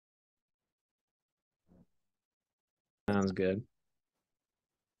Sounds good.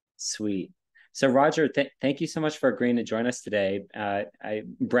 Sweet. So Roger, thank you so much for agreeing to join us today.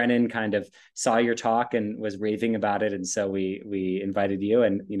 Brennan kind of saw your talk and was raving about it, and so we invited you,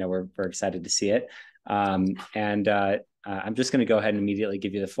 and we're excited to see it. I'm just going to go ahead and immediately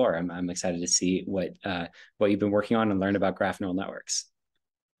give you the floor. I'm excited to see what you've been working on and learn about graph neural networks.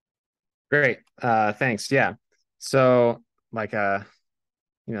 Great. Thanks. Yeah. So like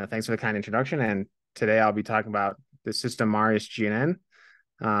thanks for the kind introduction. And today I'll be talking about the system MariusGNN,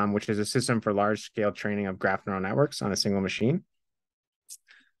 which is a system for large-scale training of graph neural networks on a single machine.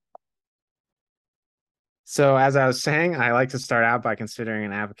 So as I was saying, I like to start out by considering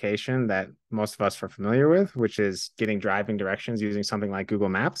an application that most of us are familiar with, which is getting driving directions using something like Google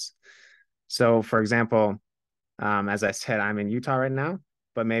Maps. So for example, as I said, I'm in Utah right now,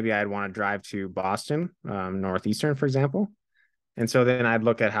 but maybe I'd want to drive to Boston, Northeastern, for example. And so then I'd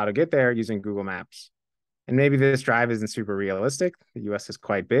look at how to get there using Google Maps. And maybe this drive isn't super realistic. The US is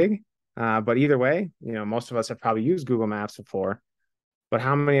quite big. But either way, most of us have probably used Google Maps before. But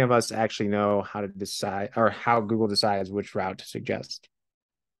how many of us actually know how to decide or how Google decides which route to suggest?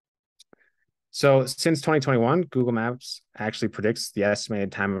 So since 2021, Google Maps actually predicts the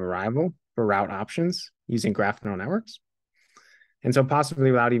estimated time of arrival for route options using graph neural networks. And so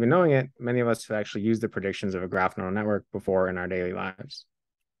possibly without even knowing it, many of us have actually used the predictions of a graph neural network before in our daily lives.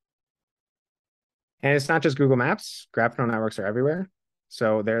 And it's not just Google Maps. Graph neural networks are everywhere.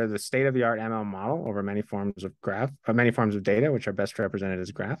 So they're the state-of-the-art ML model over many forms of data, which are best represented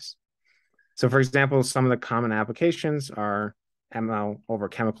as graphs. So for example, some of the common applications are ML over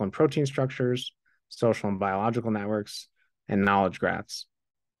chemical and protein structures, social and biological networks, and knowledge graphs.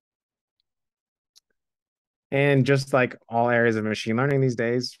 And just like all areas of machine learning these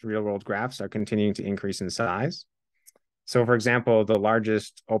days, real-world graphs are continuing to increase in size. So for example, the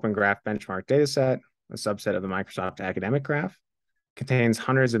largest open graph benchmark dataset, a subset of the Microsoft academic graph, contains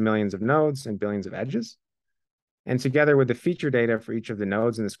hundreds of millions of nodes and billions of edges. And together with the feature data for each of the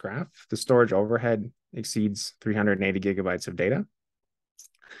nodes in this graph, the storage overhead exceeds 380 gigabytes of data.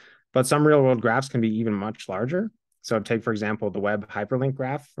 But some real-world graphs can be even much larger. So take, for example, the web hyperlink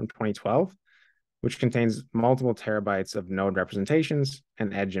graph from 2012, which contains multiple terabytes of node representations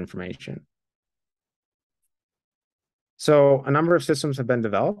and edge information. So a number of systems have been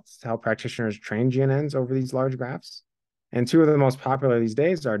developed to help practitioners train GNNs over these large graphs. And two of the most popular these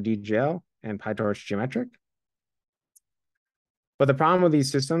days are DGL and PyTorch Geometric. But the problem with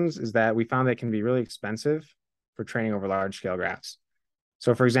these systems is that we found they can be really expensive for training over large scale graphs.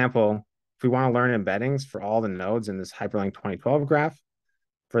 So for example, if we want to learn embeddings for all the nodes in this hyperlink 2012 graph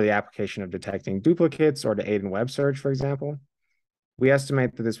for the application of detecting duplicates or to aid in web search, for example, we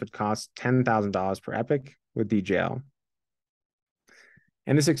estimate that this would cost $10,000 per epoch with DGL.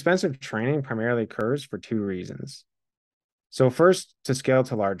 And this expensive training primarily occurs for two reasons. So first, to scale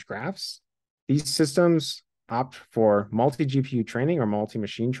to large graphs, these systems opt for multi-GPU training or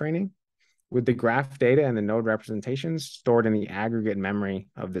multi-machine training with the graph data and the node representations stored in the aggregate memory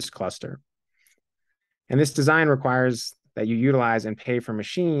of this cluster. And this design requires that you utilize and pay for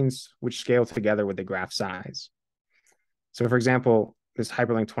machines which scale together with the graph size. So for example, this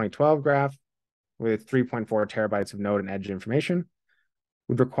hyperlink 2012 graph with 3.4 terabytes of node and edge information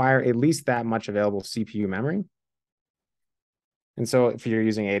would require at least that much available CPU memory. And so if you're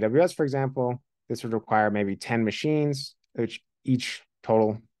using AWS, for example, this would require maybe 10 machines, which in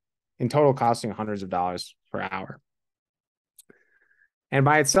total costing hundreds of dollars per hour. And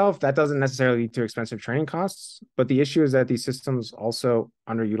by itself, that doesn't necessarily lead to expensive training costs, but the issue is that these systems also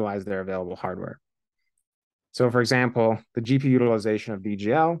underutilize their available hardware. So for example, the GPU utilization of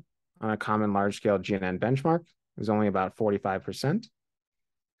DGL on a common large-scale GNN benchmark is only about 45%.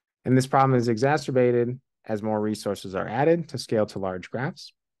 And this problem is exacerbated as more resources are added to scale to large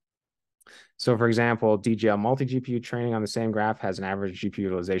graphs. So for example, DGL multi-GPU training on the same graph has an average GPU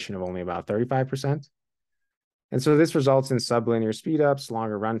utilization of only about 35%. And so this results in sublinear speedups,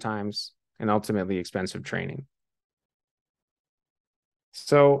 longer runtimes, and ultimately expensive training.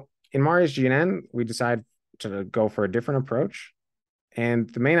 So in MariusGNN, we decided to go for a different approach. And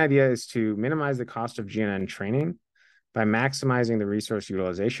the main idea is to minimize the cost of GNN training by maximizing the resource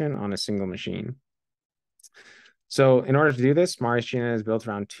utilization on a single machine. So in order to do this, MariusGNN is built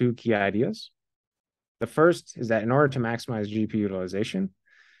around two key ideas. The first is that in order to maximize GPU utilization,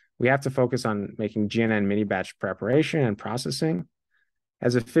 we have to focus on making GNN mini-batch preparation and processing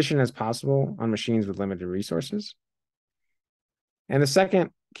as efficient as possible on machines with limited resources. And the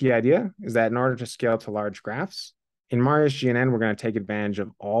second key idea is that in order to scale to large graphs, in MariusGNN, we're going to take advantage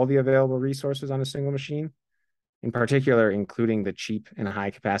of all the available resources on a single machine, in particular, including the cheap and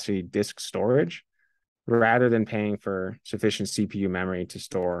high-capacity disk storage rather than paying for sufficient CPU memory to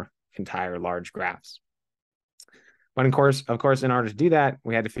store entire large graphs. But of course, in order to do that,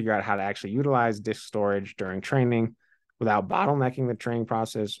 we had to figure out how to actually utilize disk storage during training without bottlenecking the training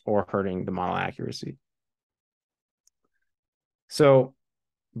process or hurting the model accuracy. So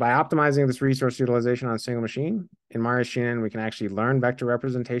by optimizing this resource utilization on a single machine, in MariusGNN, we can actually learn vector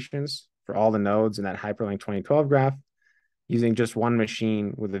representations for all the nodes in that hyperlink 2012 graph using just one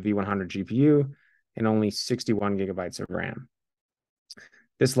machine with a V100 GPU and only 61 gigabytes of RAM.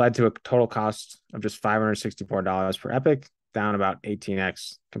 This led to a total cost of just $564 per epoch, down about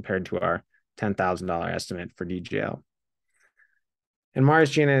 18x compared to our $10,000 estimate for DGL. And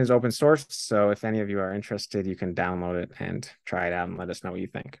MariusGNN is open source, so if any of you are interested, you can download it and try it out and let us know what you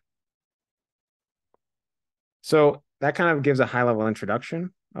think. So that kind of gives a high-level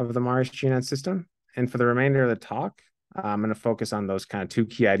introduction of the MariusGNN system. And for the remainder of the talk, I'm going to focus on those kind of two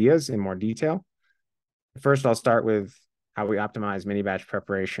key ideas in more detail. First, I'll start with how we optimize mini-batch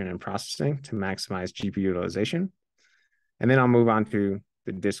preparation and processing to maximize GPU utilization. And then I'll move on to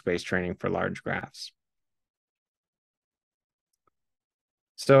the disk-based training for large graphs.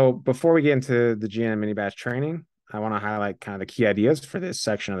 So before we get into the GNN mini-batch training, I want to highlight kind of the key ideas for this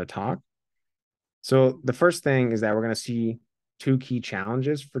section of the talk. So the first thing is that we're going to see two key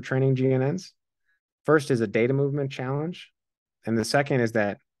challenges for training GNNs. First is a data movement challenge. And the second is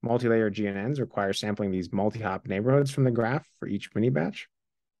that multi-layer GNNs require sampling these multi-hop neighborhoods from the graph for each mini-batch.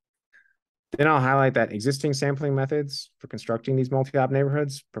 Then I'll highlight that existing sampling methods for constructing these multi-hop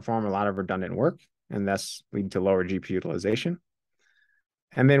neighborhoods perform a lot of redundant work and thus lead to lower GPU utilization.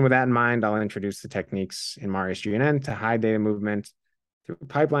 And then with that in mind, I'll introduce the techniques in MariusGNN to hide data movement through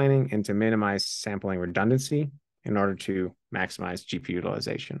pipelining and to minimize sampling redundancy in order to maximize GPU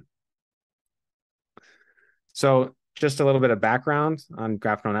utilization. So just a little bit of background on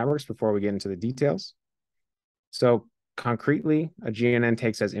graph neural networks before we get into the details. So concretely, a GNN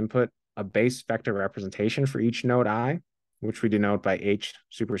takes as input a base vector representation for each node I, which we denote by H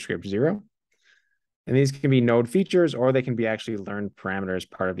superscript 0. And these can be node features, or they can be actually learned parameters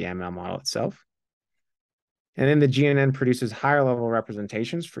part of the ML model itself. And then the GNN produces higher level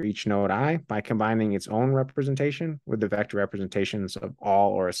representations for each node I by combining its own representation with the vector representations of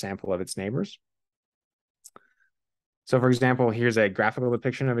all or a sample of its neighbors. So for example, here's a graphical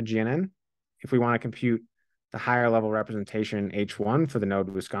depiction of a GNN. If we want to compute the higher level representation H1 for the node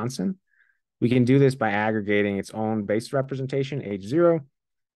Wisconsin, we can do this by aggregating its own base representation H0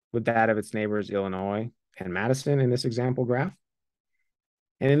 with that of its neighbors Illinois and Madison in this example graph.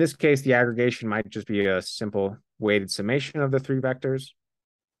 And in this case, the aggregation might just be a simple weighted summation of the three vectors.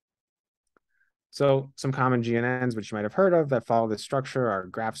 So some common GNNs, which you might have heard of that follow this structure are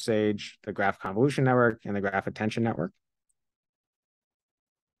GraphSage, the Graph Convolution Network, and the Graph Attention Network.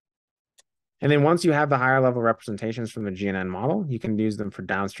 And then once you have the higher level representations from the GNN model, you can use them for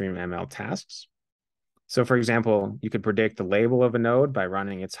downstream ML tasks. So for example, you could predict the label of a node by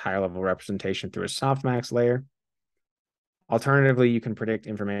running its higher level representation through a softmax layer. Alternatively, you can predict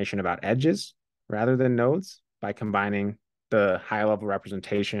information about edges rather than nodes by combining the high level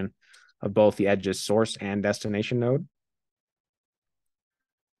representation of both the edge's source and destination node.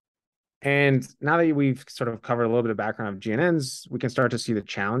 And now that we've sort of covered a little bit of background of GNNs, we can start to see the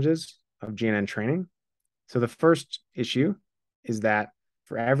challenges of GNN training. So the first issue is that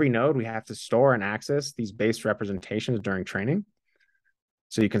for every node, we have to store and access these base representations during training.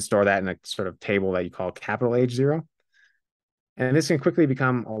 So you can store that in a sort of table that you call capital H0. And this can quickly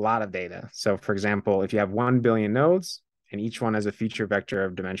become a lot of data. So for example, if you have 1 billion nodes and each one has a feature vector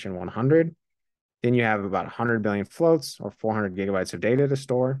of dimension 100, then you have about 100 billion floats or 400 gigabytes of data to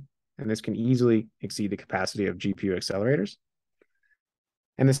store. And this can easily exceed the capacity of GPU accelerators.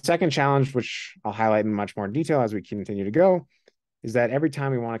 And the second challenge, which I'll highlight in much more detail as we continue to go, is that every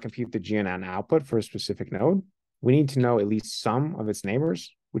time we want to compute the GNN output for a specific node, we need to know at least some of its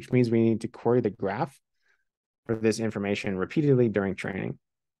neighbors, which means we need to query the graph for this information repeatedly during training.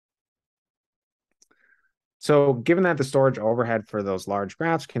 So given that the storage overhead for those large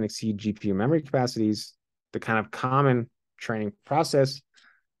graphs can exceed GPU memory capacities, the kind of common training process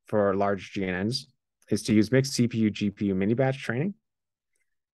for large GNNs is to use mixed CPU GPU mini batch training.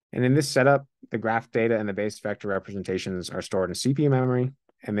 And in this setup, the graph data and the base vector representations are stored in CPU memory,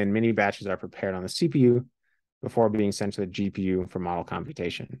 and then mini batches are prepared on the CPU before being sent to the GPU for model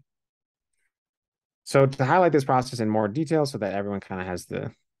computation. So to highlight this process in more detail so that everyone kind of has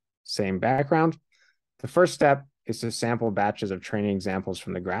the same background, the first step is to sample batches of training examples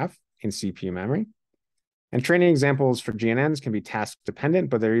from the graph in CPU memory. And training examples for GNNs can be task dependent,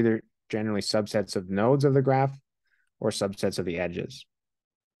 but they're either generally subsets of nodes of the graph or subsets of the edges.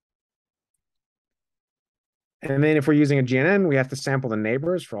 And then if we're using a GNN, we have to sample the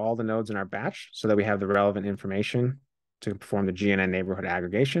neighbors for all the nodes in our batch so that we have the relevant information to perform the GNN neighborhood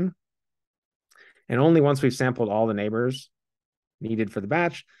aggregation. And only once we've sampled all the neighbors needed for the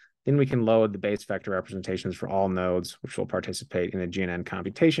batch, then we can load the base vector representations for all nodes, which will participate in the GNN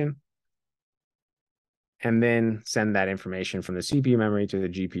computation, and then send that information from the CPU memory to the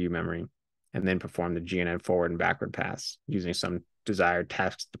GPU memory, and then perform the GNN forward and backward pass using some desired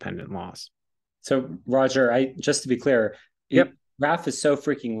task-dependent loss. So Roger, I just to be clear, Yep. graph is so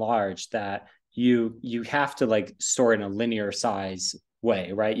freaking large that you have to like store in a linear size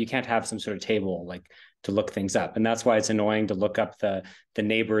way, right? You can't have some sort of table like to look things up. And that's why it's annoying to look up the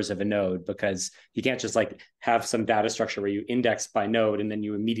neighbors of a node, because you can't just like have some data structure where you index by node and then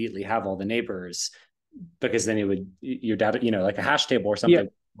you immediately have all the neighbors, because then it would your data, like a hash table or something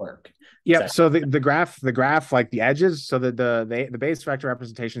Yep. work. Yep. So the graph, like the edges, so the base vector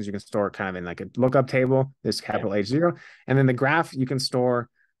representations you can store kind of in like a lookup table, this capital H0, and then the graph you can store,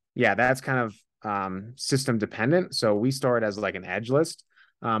 yeah, that's kind of system dependent. So we store it as like an edge list,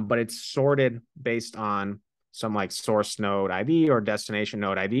 but it's sorted based on some like source node ID or destination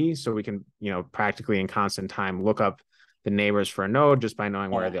node ID. So we can, practically in constant time look up the neighbors for a node just by knowing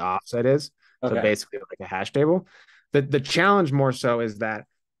where the offset is. So basically like a hash table. The challenge more so is that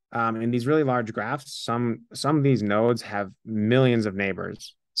in these really large graphs, some of these nodes have millions of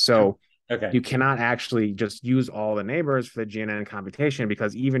neighbors. So you cannot actually just use all the neighbors for the GNN computation,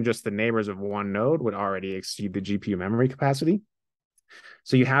 because even just the neighbors of one node would already exceed the GPU memory capacity.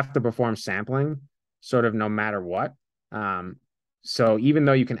 So you have to perform sampling sort of no matter what. So even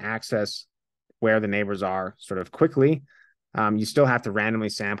though you can access where the neighbors are sort of quickly, you still have to randomly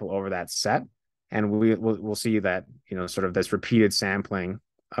sample over that set. And we'll see that, sort of this repeated sampling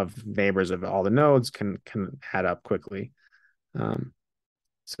of neighbors of all the nodes can add up quickly.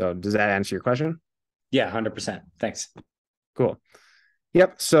 So does that answer your question? Yeah, 100%. Thanks. Cool.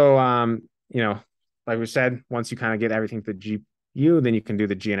 Yep. So, like we said, once you kind of get everything to the GPU, then you can do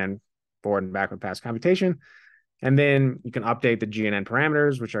the GNN forward and backward pass computation. And then you can update the GNN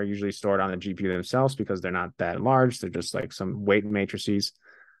parameters, which are usually stored on the GPU themselves because they're not that large. They're just like some weight matrices.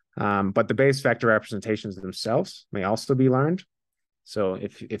 But the base vector representations themselves may also be learned. So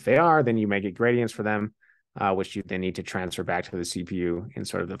if they are, then you may get gradients for them, which you then need to transfer back to the CPU in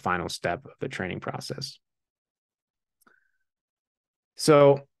sort of the final step of the training process.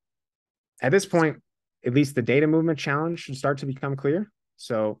 So at this point, at least the data movement challenge should start to become clear.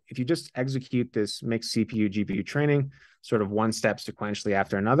 So if you just execute this mixed CPU GPU training sort of one step sequentially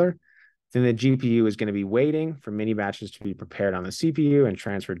after another, then the GPU is going to be waiting for mini batches to be prepared on the CPU and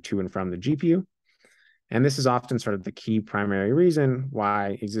transferred to and from the GPU. And this is often sort of the key primary reason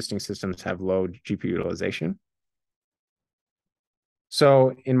why existing systems have low GPU utilization.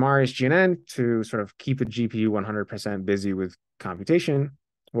 So in MariusGNN, to sort of keep the GPU 100% busy with computation,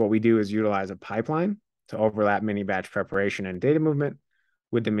 what we do is utilize a pipeline to overlap mini batch preparation and data movement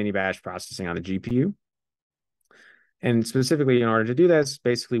with the mini batch processing on the GPU. And specifically, in order to do this,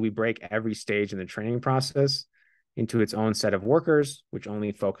 basically we break every stage in the training process into its own set of workers, which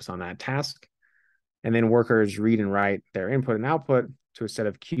only focus on that task. And then workers read and write their input and output to a set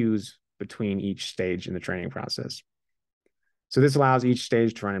of queues between each stage in the training process. So this allows each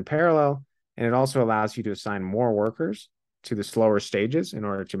stage to run in parallel, and it also allows you to assign more workers to the slower stages in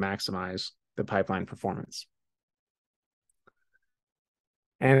order to maximize the pipeline performance.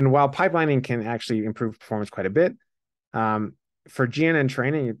 And while pipelining can actually improve performance quite a bit, for GNN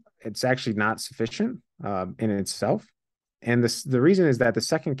training, it's actually not sufficient in itself. And the reason is that the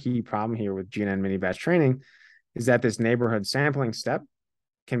second key problem here with GNN mini batch training is that this neighborhood sampling step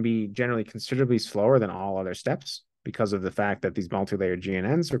can be generally considerably slower than all other steps because of the fact that these multi-layered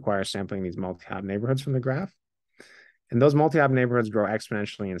GNNs require sampling these multi-hop neighborhoods from the graph. And those multi-hop neighborhoods grow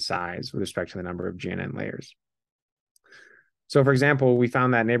exponentially in size with respect to the number of GNN layers. So for example, we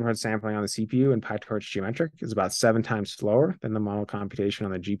found that neighborhood sampling on the CPU in PyTorch geometric is about 7 times slower than the model computation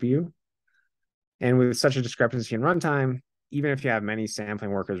on the GPU. And with such a discrepancy in runtime, even if you have many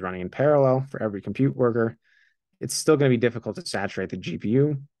sampling workers running in parallel for every compute worker, it's still going to be difficult to saturate the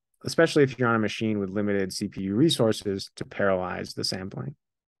GPU, especially if you're on a machine with limited CPU resources to parallelize the sampling.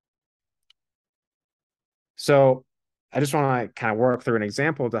 So I just want to kind of work through an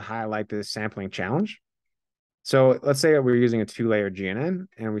example to highlight this sampling challenge. So let's say we're using a 2-layer GNN,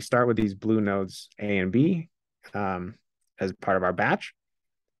 and we start with these blue nodes A and B as part of our batch.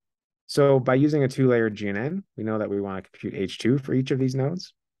 So by using a 2-layer GNN, we know that we want to compute H2 for each of these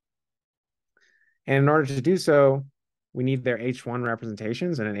nodes. And in order to do so, we need their H1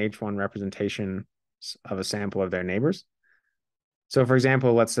 representations and an H1 representation of a sample of their neighbors. So for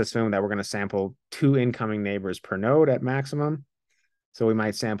example, let's assume that we're going to sample 2 incoming neighbors per node at maximum. So we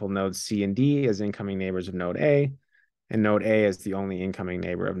might sample nodes C and D as incoming neighbors of node A, and node A as the only incoming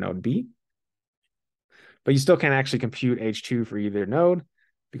neighbor of node B. But you still can't actually compute H2 for either node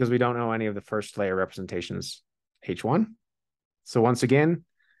because we don't know any of the first layer representations H1. So once again,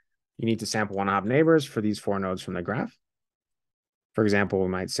 you need to sample one-hop neighbors for these 4 nodes from the graph. For example, we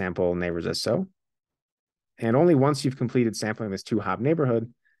might sample neighbors as so. And only once you've completed sampling this 2-hop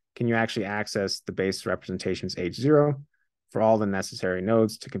neighborhood can you actually access the base representations H0 for all the necessary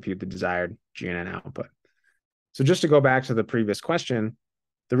nodes to compute the desired GNN output. So just to go back to the previous question,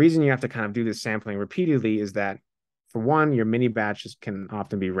 the reason you have to kind of do this sampling repeatedly is that, for one, your mini batches can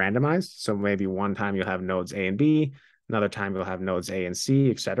often be randomized. So maybe one time you'll have nodes A and B, another time you'll have nodes A and C,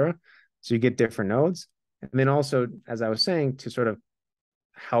 et cetera. So you get different nodes. And then also, as I was saying, to sort of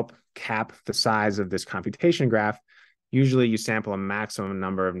help cap the size of this computation graph, usually you sample a maximum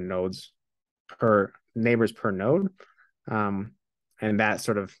number of nodes per neighbors per node. And that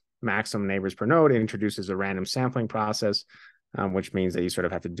sort of maximum neighbors per node introduces a random sampling process, which means that you sort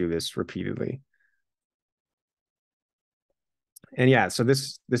of have to do this repeatedly. And yeah, so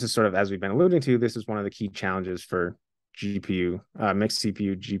this is sort of, as we've been alluding to, this is one of the key challenges for GPU, mixed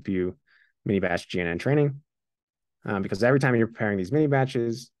CPU, GPU mini batch GNN training. Because every time you're preparing these mini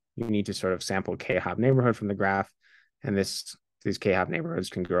batches, you need to sort of sample k-hop neighborhood from the graph, and these k-hop neighborhoods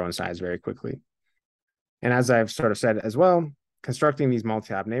can grow in size very quickly. And as I've sort of said as well, constructing these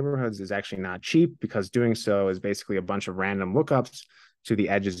multi-hop neighborhoods is actually not cheap because doing so is basically a bunch of random lookups to the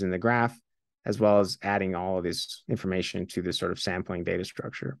edges in the graph, as well as adding all of this information to this sort of sampling data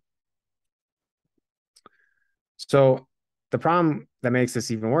structure. So the problem that makes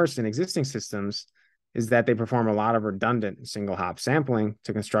this even worse in existing systems is that they perform a lot of redundant single hop sampling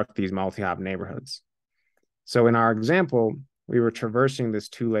to construct these multi-hop neighborhoods. So in our example, we were traversing this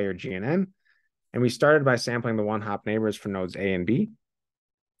 2-layer GNN, and we started by sampling the 1-hop neighbors for nodes A and B.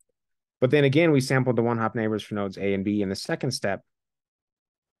 But then again, we sampled the 1-hop neighbors for nodes A and B in the second step,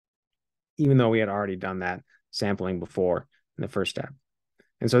 even though we had already done that sampling before in the first step.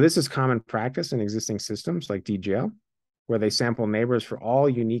 And so this is common practice in existing systems like DGL, where they sample neighbors for all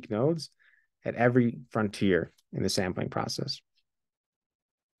unique nodes at every frontier in the sampling process.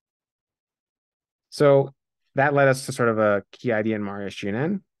 So that led us to sort of a key idea in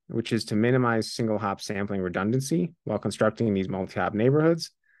MariusGNN, which is to minimize single hop sampling redundancy while constructing these multi-hop neighborhoods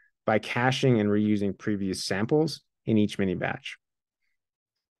by caching and reusing previous samples in each mini batch.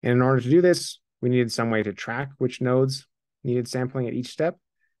 And in order to do this, we needed some way to track which nodes needed sampling at each step.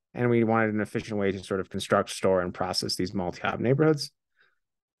 And we wanted an efficient way to sort of construct, store, and process these multi-hop neighborhoods.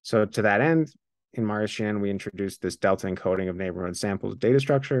 So to that end, in MariusGNN, we introduced this delta encoding of neighborhood samples data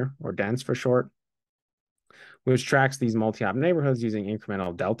structure, or DENS for short, which tracks these multi-hop neighborhoods using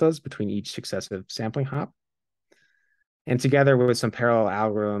incremental deltas between each successive sampling hop. And together with some parallel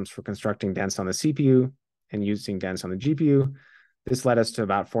algorithms for constructing DENS on the CPU and using DENS on the GPU, this led us to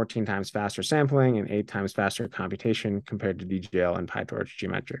about 14 times faster sampling and 8 times faster computation compared to DGL and PyTorch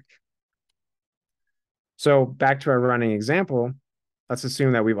geometric. So back to our running example, let's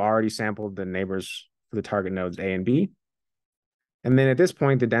assume that we've already sampled the neighbors for the target nodes A and B. And then at this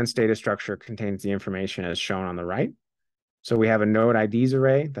point, the dense data structure contains the information as shown on the right. So we have a node IDs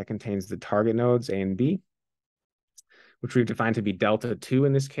array that contains the target nodes A and B, which we've defined to be delta 2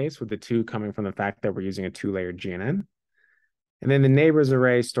 in this case, with the 2 coming from the fact that we're using a 2-layer GNN. And then the neighbors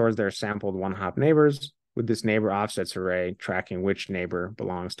array stores their sampled 1-hop neighbors, with this neighbor offsets array tracking which neighbor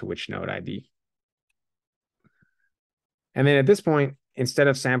belongs to which node ID. And then at this point, instead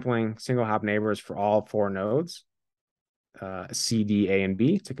of sampling single hop neighbors for all 4 nodes, C, D, A, and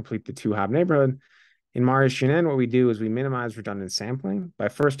B to complete the 2-hop neighborhood, in MariusGNN, what we do is we minimize redundant sampling by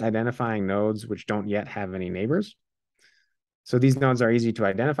first identifying nodes which don't yet have any neighbors. So these nodes are easy to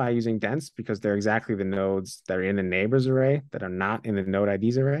identify using DENS because they're exactly the nodes that are in the neighbors array that are not in the node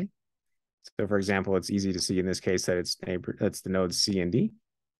IDs array. So for example, it's easy to see in this case that it's the nodes C and D.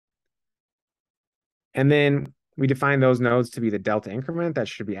 And then we define those nodes to be the delta increment that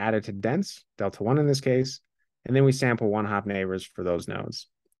should be added to DENS, delta 1 in this case, and then we sample 1-hop neighbors for those nodes.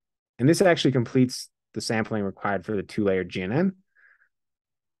 And this actually completes the sampling required for the 2-layer GNN,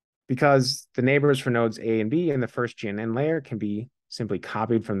 because the neighbors for nodes A and B in the first GNN layer can be simply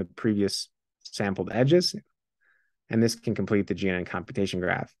copied from the previous sampled edges, and this can complete the GNN computation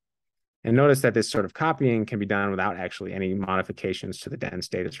graph. And notice that this sort of copying can be done without actually any modifications to the dense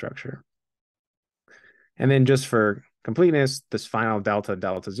data structure. And then just for completeness, this final delta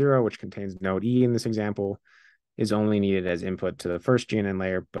 0, which contains node E in this example, is only needed as input to the first GNN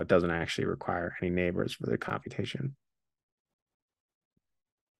layer, but doesn't actually require any neighbors for the computation.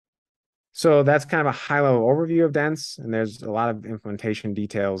 So that's kind of a high-level overview of dense, and there's a lot of implementation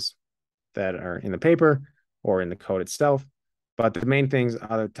details that are in the paper or in the code itself. But the main things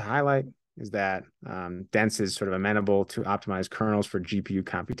to highlight is that dense is sort of amenable to optimized kernels for GPU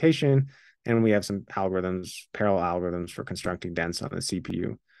computation, and we have some algorithms, parallel algorithms for constructing dense on the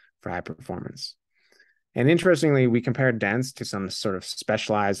CPU for high performance. And interestingly, we compared dense to some sort of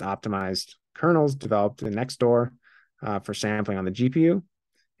specialized optimized kernels developed in Nextdoor for sampling on the GPU.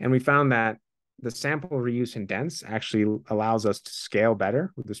 And we found that the sample reuse in dense actually allows us to scale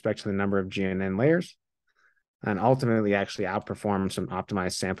better with respect to the number of GNN layers and ultimately actually outperform some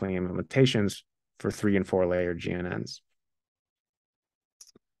optimized sampling implementations for 3 and 4 layer GNNs.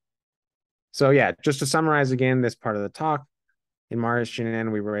 So yeah, just to summarize again, this part of the talk, in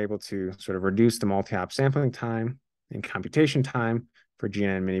MariusGNN, we were able to sort of reduce the multi-hop sampling time and computation time for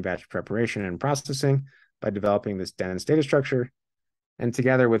GNN mini batch preparation and processing by developing this dense data structure. And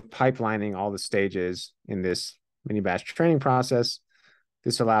together with pipelining all the stages in this mini batch training process,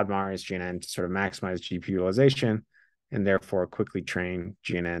 this allowed MariusGNN to sort of maximize GPU utilization and therefore quickly train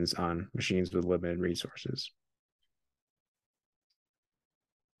GNNs on machines with limited resources.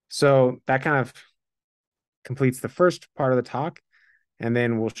 So that kind of completes the first part of the talk. And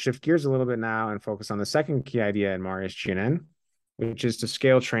then we'll shift gears a little bit now and focus on the second key idea in MariusGNN, which is to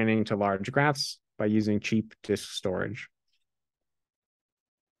scale training to large graphs by using cheap disk storage.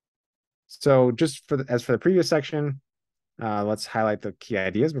 So just as for the previous section, let's highlight the key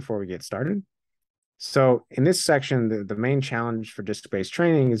ideas before we get started. So in this section, the main challenge for disk-based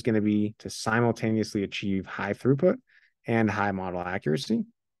training is going to be to simultaneously achieve high throughput and high model accuracy.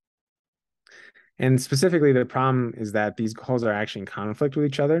 And specifically, the problem is that these goals are actually in conflict with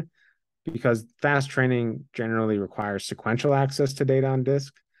each other because fast training generally requires sequential access to data on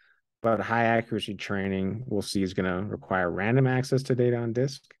disk, but high accuracy training we'll see is going to require random access to data on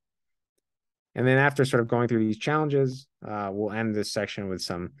disk. And then after sort of going through these challenges, we'll end this section with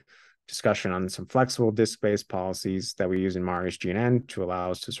some discussion on some flexible disk-based policies that we use in MariusGNN to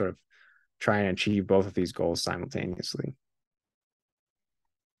allow us to sort of try and achieve both of these goals simultaneously.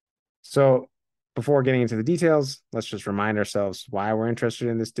 So before getting into the details, let's just remind ourselves why we're interested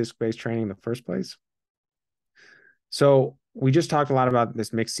in this disk-based training in the first place. So we just talked a lot about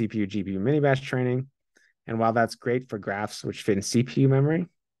this mixed CPU GPU mini batch training. And while that's great for graphs which fit in CPU memory,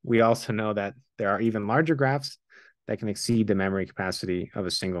 we also know that there are even larger graphs that can exceed the memory capacity of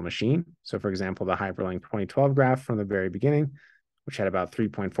a single machine. So for example, the Hyperlink 2012 graph from the very beginning, which had about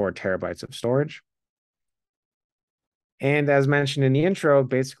 3.4 terabytes of storage. And as mentioned in the intro,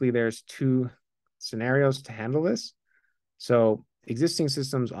 basically there's two scenarios to handle this. So existing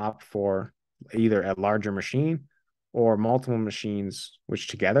systems opt for either a larger machine or multiple machines, which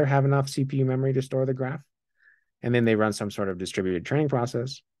together have enough CPU memory to store the graph. And then they run some sort of distributed training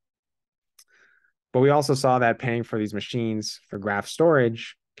process. But we also saw that paying for these machines for graph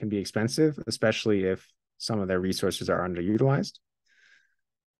storage can be expensive, especially if some of their resources are underutilized.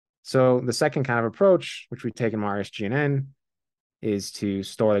 So the second kind of approach, which we take in MariusGNN, is to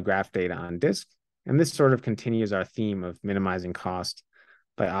store the graph data on disk. And this sort of continues our theme of minimizing cost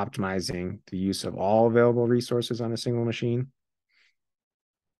by optimizing the use of all available resources on a single machine.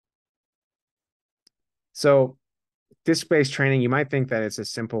 So disk-based training, you might think that it's as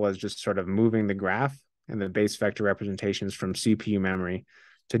simple as just sort of moving the graph and the base vector representations from CPU memory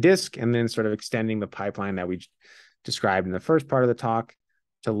to disk, and then sort of extending the pipeline that we described in the first part of the talk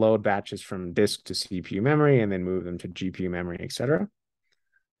to load batches from disk to CPU memory and then move them to GPU memory, etc.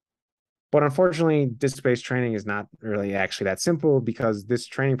 But unfortunately, disk-based training is not really actually that simple because this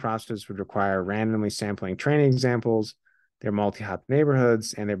training process would require randomly sampling training examples, their multi-hop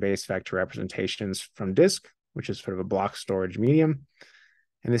neighborhoods, and their base vector representations from disk, which is sort of a block storage medium.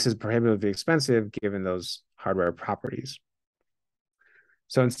 And this is prohibitively expensive given those hardware properties.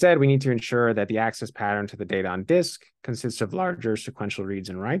 So instead, we need to ensure that the access pattern to the data on disk consists of larger sequential reads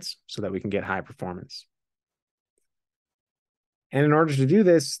and writes so that we can get high performance. And in order to do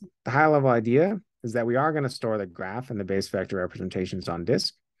this, the high-level idea is that we are going to store the graph and the base vector representations on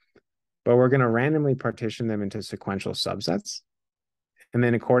disk, but we're going to randomly partition them into sequential subsets. And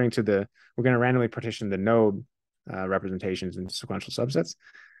then we're going to randomly partition the node representations into sequential subsets.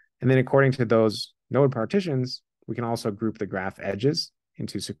 And then according to those node partitions, we can also group the graph edges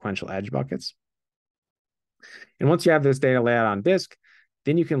into sequential edge buckets. And once you have this data layout on disk,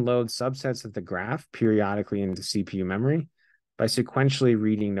 then you can load subsets of the graph periodically into CPU memory by sequentially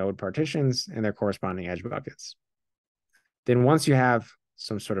reading node partitions and their corresponding edge buckets. Then once you have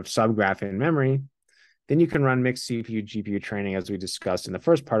some sort of subgraph in memory, then you can run mixed CPU GPU training as we discussed in the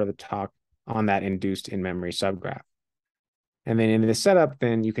first part of the talk on that induced in-memory subgraph. And then in this setup,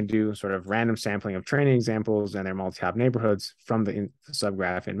 then you can do sort of random sampling of training examples and their multi-hop neighborhoods from the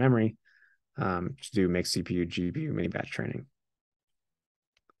subgraph in memory to do mixed CPU, GPU, mini batch training.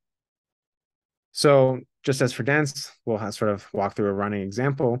 So just as for dense, we'll sort of walk through a running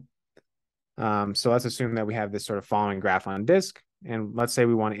example. So let's assume that we have this sort of following graph on disk. And let's say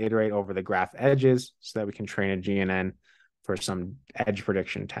we want to iterate over the graph edges so that we can train a GNN for some edge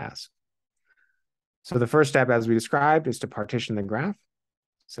prediction task. So the first step, as we described, is to partition the graph.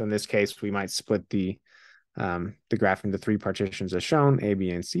 So in this case, we might split the graph into 3 partitions as shown, A, B,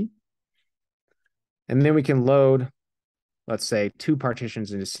 and C. And then we can load, let's say, 2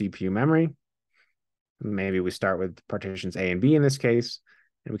 partitions into CPU memory. Maybe we start with partitions A and B in this case,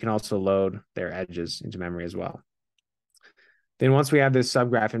 and we can also load their edges into memory as well. Then once we have this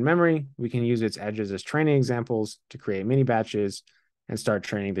subgraph in memory, we can use its edges as training examples to create mini batches and start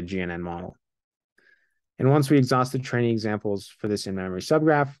training the GNN model. And once we exhaust the training examples for this in-memory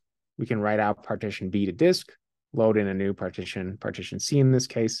subgraph, we can write out partition B to disk, load in a new partition, partition C in this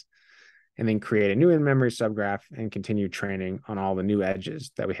case, and then create a new in-memory subgraph and continue training on all the new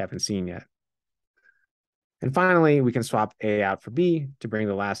edges that we haven't seen yet. And finally, we can swap A out for B to bring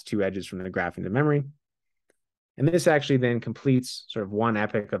the last 2 edges from the graph into memory. And this actually then completes sort of one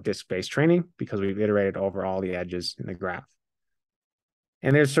epoch of disk-based training because we've iterated over all the edges in the graph.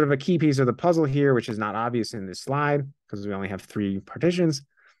 And there's sort of a key piece of the puzzle here, which is not obvious in this slide because we only have 3 partitions,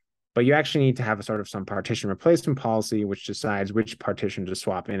 but you actually need to have a sort of some partition replacement policy, which decides which partition to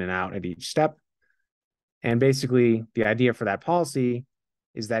swap in and out at each step. And basically the idea for that policy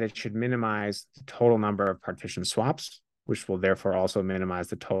is that it should minimize the total number of partition swaps, which will therefore also minimize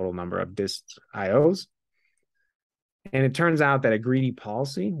the total number of disk IOs. And it turns out that a greedy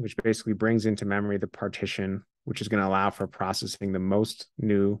policy, which basically brings into memory the partition, which is going to allow for processing the most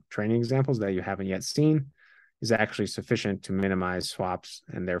new training examples that you haven't yet seen, is actually sufficient to minimize swaps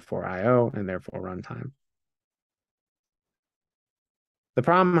and therefore IO and therefore runtime. The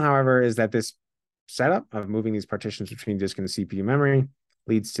problem, however, is that this setup of moving these partitions between disk and CPU memory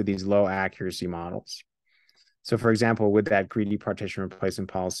leads to these low accuracy models. So for example, with that greedy partition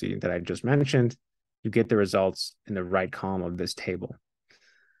replacement policy that I just mentioned, you get the results in the right column of this table.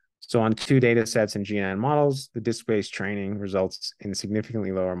 So on 2 data sets in GNN models, the disk-based training results in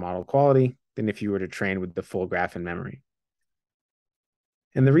significantly lower model quality than if you were to train with the full graph in memory.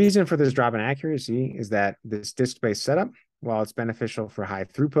 And the reason for this drop in accuracy is that this disk-based setup, while it's beneficial for high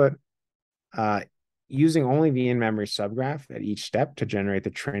throughput, using only the in-memory subgraph at each step to generate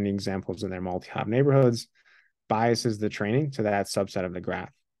the training examples in their multi-hop neighborhoods biases the training to that subset of the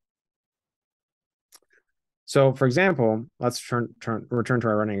graph. So for example, let's return to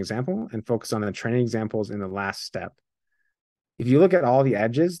our running example and focus on the training examples in the last step. If you look at all the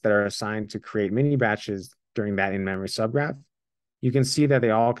edges that are assigned to create mini batches during that in-memory subgraph, you can see that they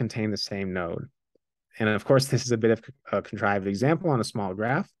all contain the same node. And of course, this is a bit of a contrived example on a small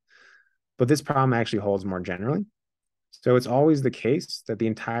graph, but this problem actually holds more generally. So it's always the case that the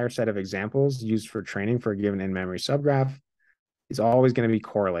entire set of examples used for training for a given in-memory subgraph is always going to be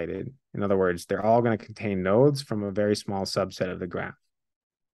correlated. In other words, they're all going to contain nodes from a very small subset of the graph.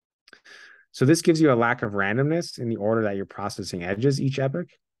 So this gives you a lack of randomness in the order that you're processing edges each epoch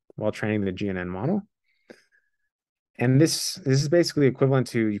while training the GNN model. And this is basically equivalent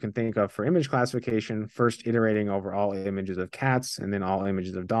to, you can think of for image classification, first iterating over all images of cats and then all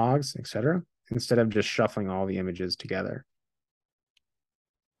images of dogs, etc., instead of just shuffling all the images together.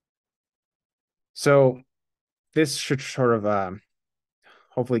 So this should sort of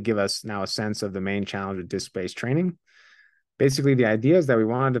hopefully give us now a sense of the main challenge of disk-based training. Basically, the idea is that we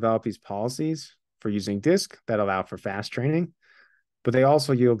want to develop these policies for using disk that allow for fast training, but they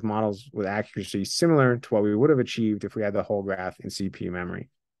also yield models with accuracy similar to what we would have achieved if we had the whole graph in CPU memory.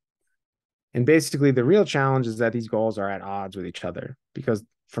 And basically, the real challenge is that these goals are at odds with each other, because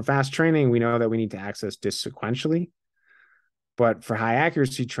for fast training, we know that we need to access disk sequentially. But for high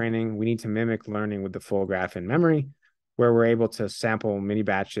accuracy training, we need to mimic learning with the full graph in memory, where we're able to sample mini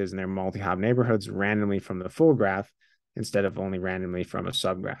batches and their multi-hop neighborhoods randomly from the full graph instead of only randomly from a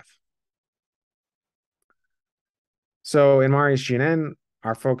subgraph. So in MariusGNN,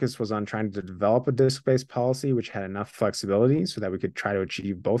 our focus was on trying to develop a disk-based policy which had enough flexibility so that we could try to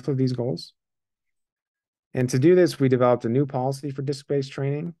achieve both of these goals. And to do this, we developed a new policy for disk-based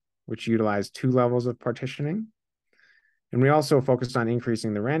training, which utilized 2 levels of partitioning. And we also focused on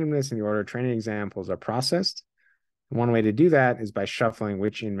increasing the randomness in the order training examples are processed. One way to do that is by shuffling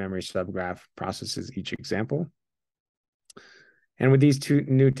which in-memory subgraph processes each example. And with these 2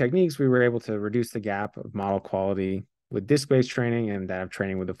 new techniques, we were able to reduce the gap of model quality with disk-based training and that of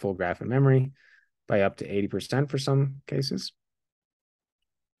training with the full graph in memory by up to 80% for some cases.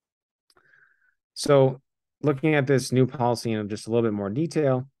 So looking at this new policy in just a little bit more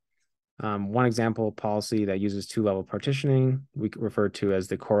detail, one example policy that uses two-level partitioning, we refer to as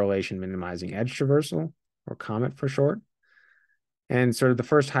the correlation minimizing edge traversal, or COMET for short. And sort of the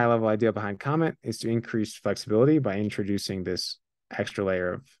first high-level idea behind COMET is to increase flexibility by introducing this extra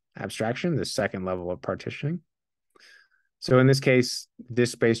layer of abstraction, the second level of partitioning. So in this case,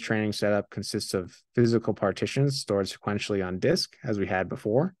 disk-based training setup consists of physical partitions stored sequentially on disk, as we had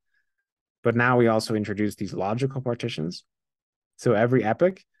before. But now we also introduce these logical partitions. So every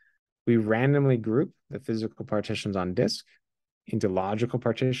epoch, we randomly group the physical partitions on disk into logical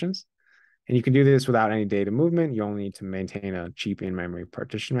partitions. And you can do this without any data movement. You only need to maintain a cheap in-memory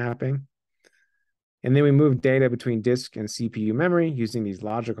partition mapping. And then we move data between disk and CPU memory using these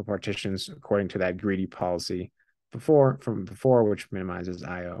logical partitions according to that greedy policy from before, which minimizes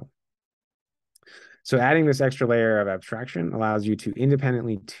I/O. So adding this extra layer of abstraction allows you to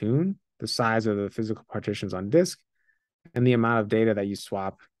independently tune the size of the physical partitions on disk and the amount of data that you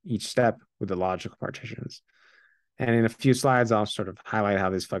swap each step with the logical partitions. And in a few slides, I'll sort of highlight how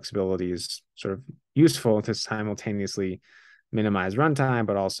this flexibility is sort of useful to simultaneously minimize runtime,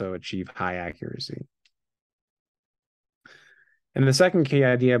 but also achieve high accuracy. And the second key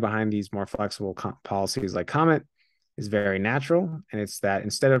idea behind these more flexible policies like COMET is very natural. And it's that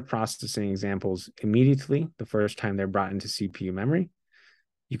instead of processing examples immediately the first time they're brought into CPU memory,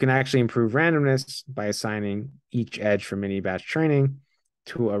 you can actually improve randomness by assigning each edge for mini batch training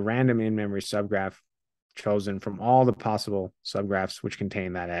to a random in-memory subgraph chosen from all the possible subgraphs which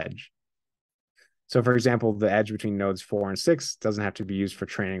contain that edge. So for example, the edge between nodes 4 and 6 doesn't have to be used for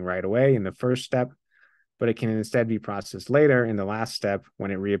training right away in the first step, but it can instead be processed later in the last step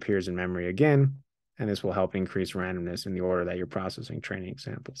when it reappears in memory again, and this will help increase randomness in the order that you're processing training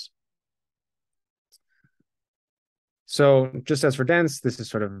examples. So just as for dense, this is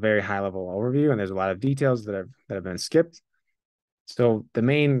sort of a very high-level overview, and there's a lot of details that have been skipped. So the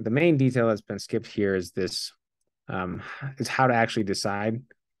main detail that's been skipped here is this is how to actually decide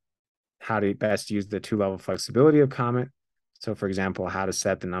how to best use the two-level flexibility of COMET. So for example, how to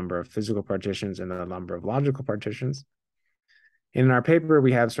set the number of physical partitions and the number of logical partitions. In our paper,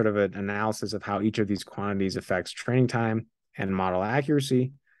 we have sort of an analysis of how each of these quantities affects training time and model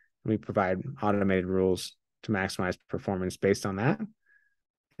accuracy. We provide automated rules to maximize performance based on that.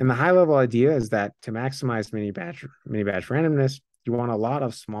 And the high-level idea is that to maximize mini batch randomness, you want a lot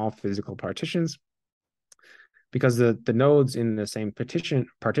of small physical partitions because the nodes in the same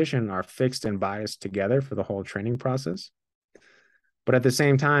partition are fixed and biased together for the whole training process. But at the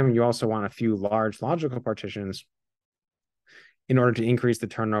same time, you also want a few large logical partitions in order to increase the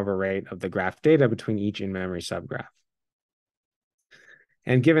turnover rate of the graph data between each in-memory subgraph.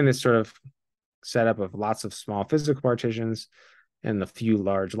 And given this sort of setup of lots of small physical partitions and the few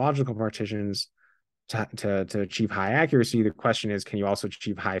large logical partitions to achieve high accuracy, the question is, can you also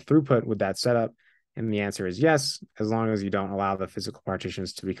achieve high throughput with that setup? And the answer is yes, as long as you don't allow the physical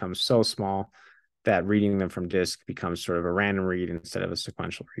partitions to become so small that reading them from disk becomes sort of a random read instead of a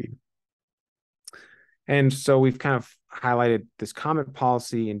sequential read. And so we've kind of highlighted this COMET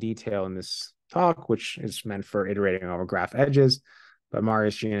policy in detail in this talk, which is meant for iterating over graph edges. But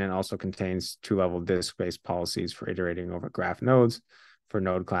MariusGNN also contains two-level disk-based policies for iterating over graph nodes, for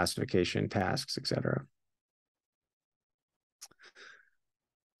node classification, tasks, etc.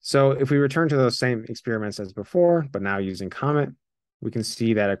 So if we return to those same experiments as before, but now using COMET, we can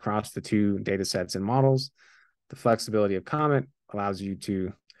see that across the two data sets and models, the flexibility of COMET allows you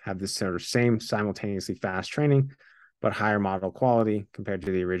to have this sort of same simultaneously fast training, but higher model quality compared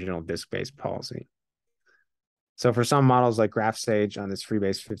to the original disk-based policy. So for some models like GraphStage on this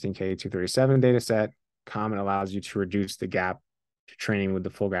FreeBase 15K237 dataset, COMET allows you to reduce the gap to training with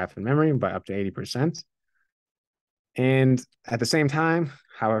the full graph in memory by up to 80%. And at the same time,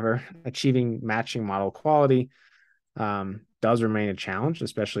 however, achieving matching model quality does remain a challenge,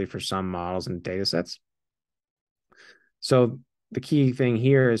 especially for some models and datasets. So the key thing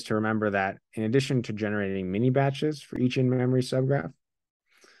here is to remember that in addition to generating mini batches for each in-memory subgraph,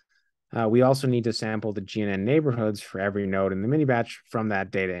 we also need to sample the GNN neighborhoods for every node in the mini batch from that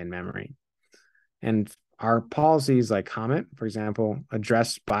data in memory. And our policies like COMET, for example,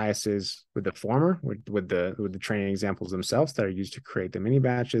 address biases with the former, with the training examples themselves that are used to create the mini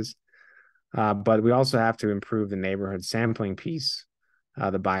batches. But we also have to improve the neighborhood sampling piece,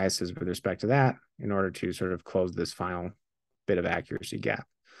 the biases with respect to that, in order to sort of close this final bit of accuracy gap.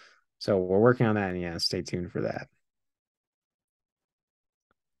 So we're working on that, and yeah, stay tuned for that.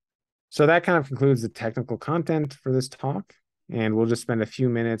 So that kind of concludes the technical content for this talk, and we'll just spend a few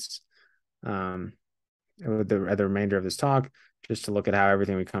minutes with the remainder of this talk, just to look at how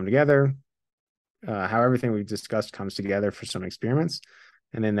everything we come together, how everything we've discussed comes together for some experiments.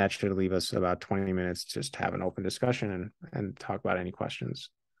 And then that should leave us about 20 minutes just to have an open discussion and talk about any questions.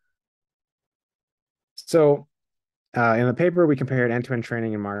 So in the paper, we compared end-to-end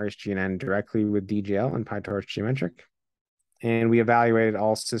training in MariusGNN directly with DGL and PyTorch geometric. And we evaluated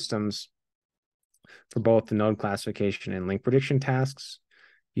all systems for both the node classification and link prediction tasks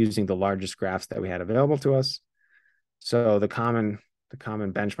using the largest graphs that we had available to us. So the common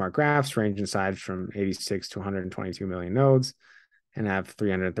benchmark graphs range in size from 86 to 122 million nodes and have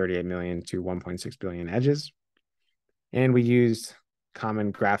 338 million to 1.6 billion edges. And we used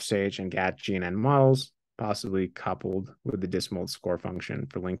common graph stage and GAT GNN models, possibly coupled with the Dismode score function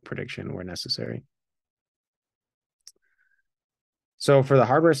for link prediction where necessary. So for the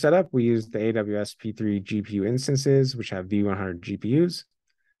hardware setup, we used the AWS P3 GPU instances, which have V100 GPUs.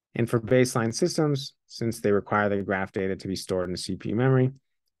 And for baseline systems, since they require the graph data to be stored in CPU memory,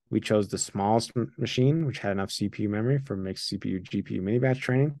 we chose the smallest machine, which had enough CPU memory for mixed CPU GPU mini batch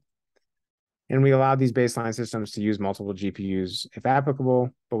training. And we allowed these baseline systems to use multiple GPUs if applicable,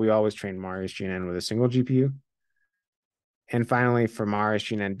 but we always trained MariusGNN with a single GPU. And finally, for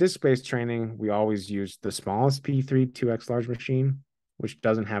MariusGNN disk-based training, we always used the smallest P3 2x large machine, which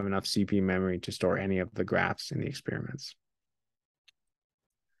doesn't have enough CPU memory to store any of the graphs in the experiments.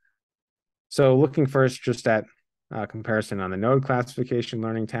 So looking first just at comparison on the node classification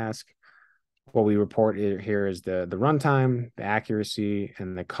learning task, what we report here is the runtime, the accuracy,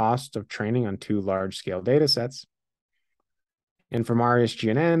 and the cost of training on 2 large-scale data sets. And for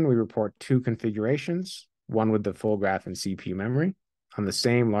MariusGNN, we report 2 configurations, one with the full graph and CPU memory on the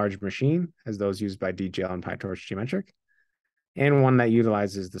same large machine as those used by DGL and PyTorch geometric, and one that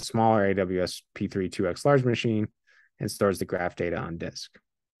utilizes the smaller AWS P3 2x large machine and stores the graph data on disk.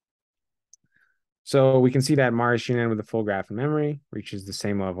 So we can see that MariusGNN with the full graph and memory reaches the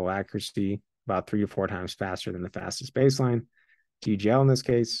same level of accuracy, about 3 to 4 times faster than the fastest baseline, DGL in this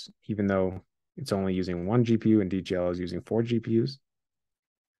case, even though it's only using 1 GPU and DGL is using 4 GPUs.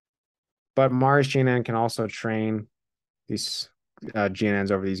 But MariusGNN can also train these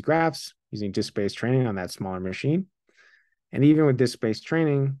GNNs over these graphs using disk-based training on that smaller machine. And even with disk-based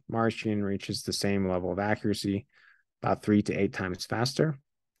training, MariusGNN reaches the same level of accuracy, about 3 to 8 times faster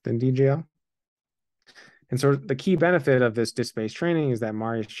than DGL. And so the key benefit of this disk-based training is that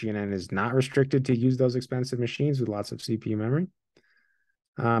MariusGNN is not restricted to use those expensive machines with lots of CPU memory.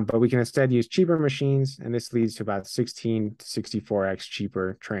 But we can instead use cheaper machines, and this leads to about 16 to 64x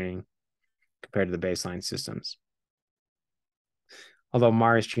cheaper training compared to the baseline systems. Although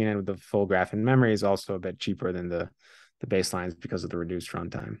MariusGNN with the full graph and memory is also a bit cheaper than the baselines because of the reduced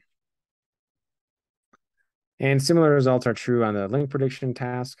runtime. And similar results are true on the link prediction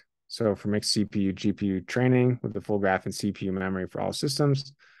task. So for mixed CPU, GPU training with the full graph and CPU memory for all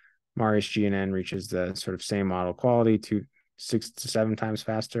systems, MariusGNN reaches the sort of same model quality to 6 to 7 times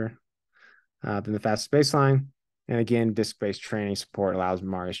faster than the fastest baseline. And again, disk-based training support allows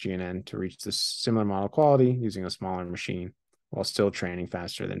MariusGNN to reach this similar model quality using a smaller machine while still training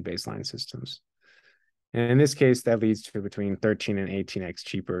faster than baseline systems. And in this case, that leads to between 13 and 18x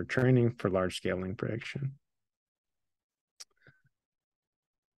cheaper training for large-scale link prediction.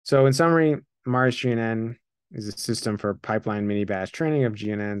 So in summary, MariusGNN is a system for pipeline mini batch training of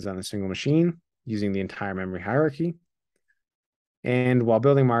GNNs on a single machine using the entire memory hierarchy. And while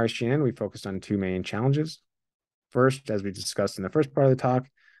building MariusGNN, we focused on 2 main challenges. First, as we discussed in the first part of the talk,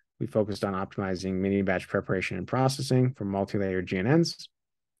 we focused on optimizing mini batch preparation and processing for multi-layered GNNs,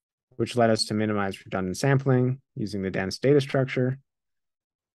 which led us to minimize redundant sampling using the dense data structure.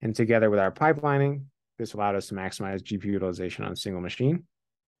 And together with our pipelining, this allowed us to maximize GPU utilization on a single machine.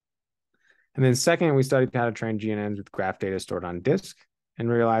 And then second, we studied how to train GNNs with graph data stored on disk and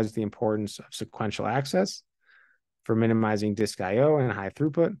realized the importance of sequential access for minimizing disk I/O and high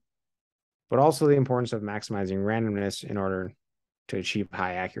throughput, but also the importance of maximizing randomness in order to achieve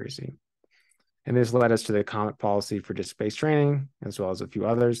high accuracy. And this led us to the common policy for disk-based training, as well as a few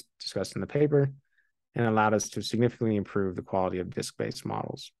others discussed in the paper, and allowed us to significantly improve the quality of disk-based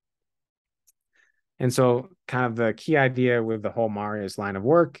models. And so kind of the key idea with the whole Marius line of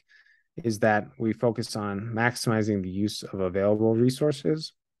work is that we focus on maximizing the use of available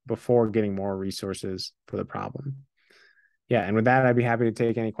resources before getting more resources for the problem. Yeah, and with that, I'd be happy to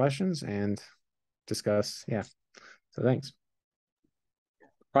take any questions and discuss. Yeah, so thanks.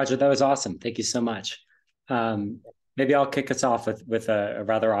 Roger, that was awesome. Thank you so much. Maybe I'll kick us off with a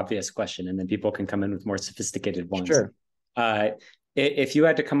rather obvious question, and then people can come in with more sophisticated ones. Sure. if you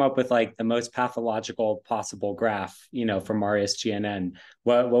had to come up with like the most pathological possible graph, for MariusGNN,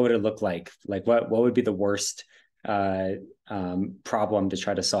 what would it look like? Like what would be the worst problem to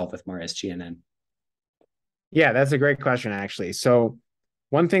try to solve with MariusGNN? Yeah, that's a great question, actually. So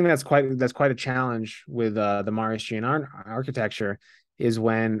one thing that's quite a challenge with the MariusGNN architecture is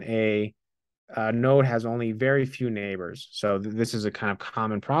when a node has only very few neighbors. So this is a kind of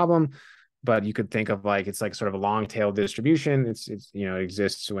common problem, but you could think of like it's like sort of a long tail distribution. It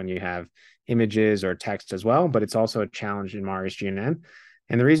exists when you have images or text as well, but it's also a challenge in MariusGNN.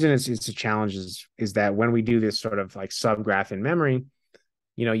 And the reason it's a challenge is that when we do this sort of like subgraph in memory,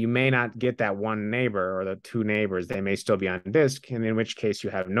 you may not get that one neighbor or the two neighbors. They may still be on disk, and in which case you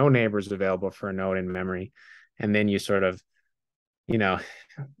have no neighbors available for a node in memory. And then you sort of, you know,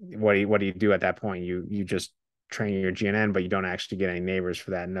 what do you do at that point? You just train your GNN, but you don't actually get any neighbors for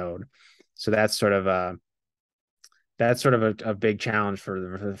that node. So that's sort of a big challenge for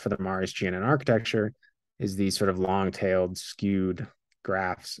the MariusGNN architecture, is these sort of long-tailed, skewed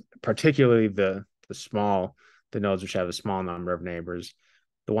graphs, particularly the nodes which have a small number of neighbors.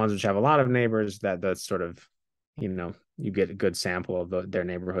 The ones which have a lot of neighbors, that's sort of, you get a good sample of their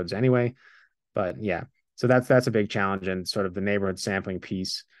neighborhoods anyway. But yeah, so that's a big challenge, and sort of the neighborhood sampling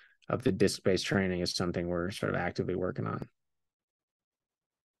piece of the disk-based training is something we're sort of actively working on.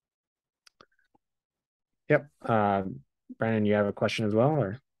 Yep. Brandon, you have a question as well,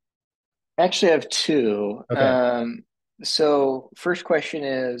 or? Actually, I have two. Okay. So first question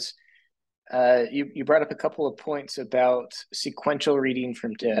is, you brought up a couple of points about sequential reading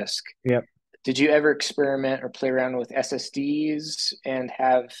from disk. Yep. Did you ever experiment or play around with SSDs and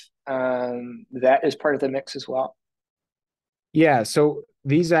have that as part of the mix as well? Yeah. So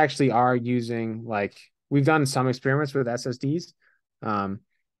these actually are using, like, we've done some experiments with SSDs,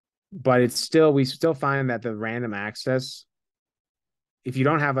 but we still find that the random access, if you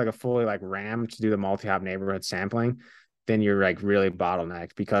don't have like a fully like RAM to do the multi-hop neighborhood sampling, then you're like really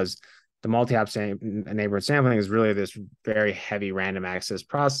bottlenecked, because the multi-hop neighborhood sampling is really this very heavy random access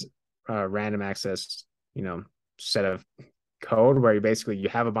process, random access, set of code where you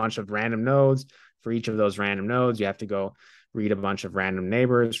have a bunch of random nodes. For each of those random nodes, you have to go read a bunch of random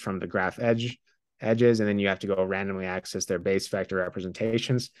neighbors from the graph edges, and then you have to go randomly access their base vector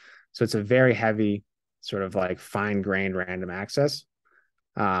representations. So it's a very heavy, sort of like fine-grained random access.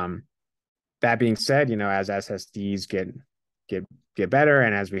 That being said, as SSDs get better,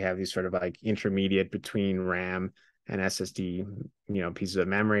 and as we have these sort of like intermediate between RAM and SSD, pieces of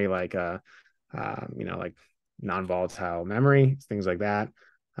memory, like like non-volatile memory, things like that,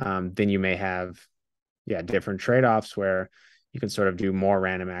 then you may have different trade-offs where you can sort of do more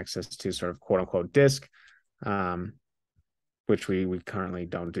random access to sort of quote unquote disk, which we currently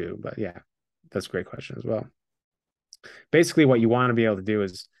don't do. But yeah, that's a great question as well. Basically, what you want to be able to do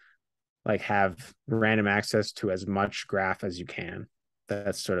is like have random access to as much graph as you can.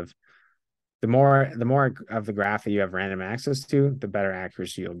 That's sort of the more of the graph that you have random access to, the better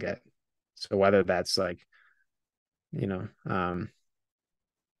accuracy you'll get. So whether that's like, it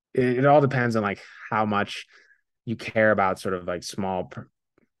all depends on like how much you care about sort of like small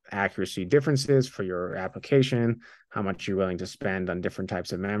accuracy differences for your application, how much you're willing to spend on different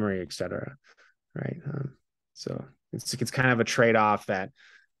types of memory, et cetera. Right. So it's kind of a trade-off that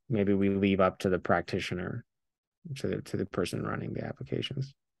maybe we leave up to the practitioner, to the person running the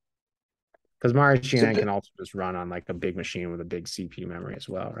applications. Because MariusGNN can also just run on like a big machine with a big CPU memory as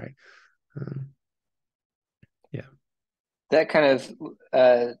well, right? Yeah. That kind of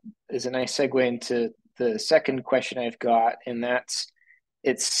is a nice segue into the second question I've got, and that's,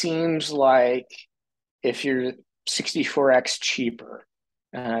 it seems like if you're 64x cheaper,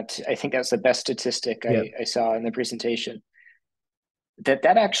 I think that's the best statistic I saw in the presentation, that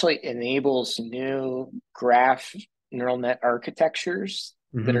actually enables new graph neural net architectures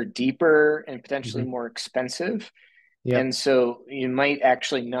that are deeper and potentially more expensive. Yep. And so you might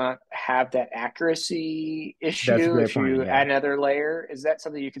actually not have that accuracy issue if you add another layer. Is that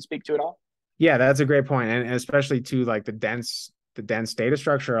something you can speak to at all? Yeah, that's a great point. And especially too, like the dense data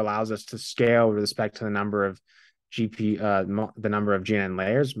structure allows us to scale with respect to the number of the number of GNN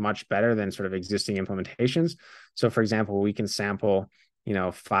layers much better than sort of existing implementations. So for example, we can sample,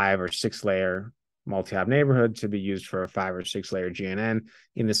 5 or 6 layer multi-hop neighborhood to be used for a 5 or 6 layer GNN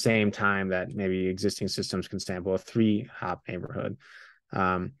in the same time that maybe existing systems can sample a 3-hop neighborhood.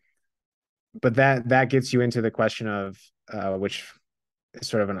 But that gets you into the question of which is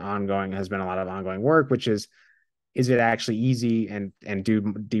sort of has been a lot of ongoing work, which is it actually easy, and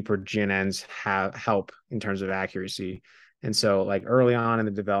do deeper GNNs help in terms of accuracy? And so like early on in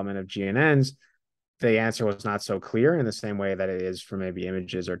the development of GNNs, the answer was not so clear in the same way that it is for maybe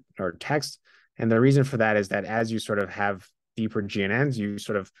images or text. And the reason for that is that as you sort of have deeper GNNs, you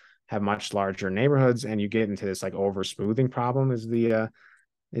sort of have much larger neighborhoods, and you get into this like over smoothing problem is the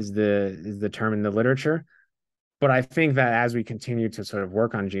term in the literature. But I think that as we continue to sort of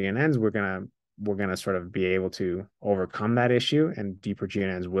work on GNNs, we're gonna sort of be able to overcome that issue, and deeper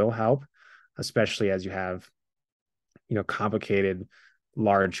GNNs will help, especially as you have, complicated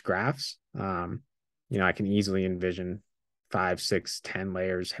large graphs. I can easily envision 5, 6, 10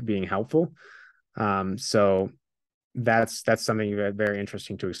 layers being helpful. So that's something very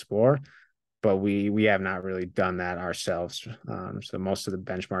interesting to explore, but we have not really done that ourselves. So most of the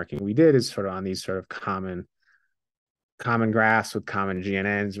benchmarking we did is sort of on these sort of common graphs with common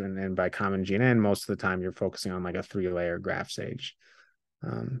GNNs, and by common GNN, most of the time you're focusing on like a 3-layer graph stage.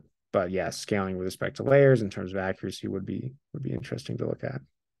 But yeah, scaling with respect to layers in terms of accuracy would be interesting to look at.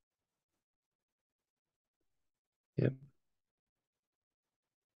 Yep.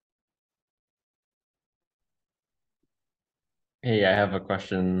 Hey, I have a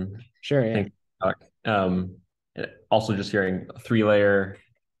question. Sure. Yeah. Thanks, Doc. Also, just hearing a 3-layer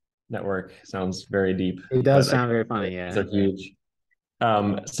network sounds very deep. It does sound very funny. Yeah. They're huge.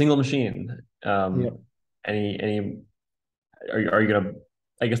 Single machine. Yep. Are you gonna?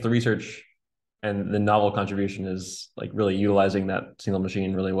 I guess the research and the novel contribution is like really utilizing that single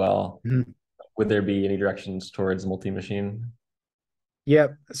machine really well. Mm-hmm. Would there be any directions towards multi-machine?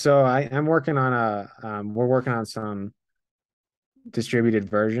 Yep. So I'm working on we're working on some distributed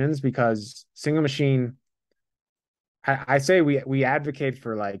versions, because single machine, I say we advocate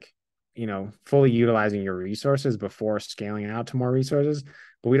for like, fully utilizing your resources before scaling out to more resources,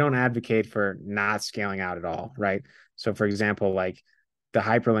 but we don't advocate for not scaling out at all, right? So for example, like the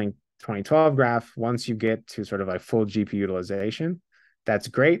hyperlink 2012 graph, once you get to sort of like full GPU utilization, that's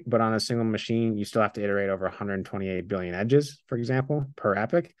great, but on a single machine, you still have to iterate over 128 billion edges, for example, per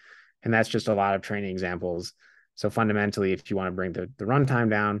epoch. And that's just a lot of training examples. So fundamentally, if you want to bring the runtime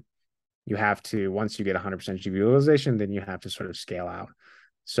down, you have to, once you get 100% GPU utilization, then you have to sort of scale out.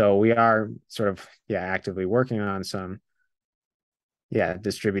 So we are sort of, actively working on some,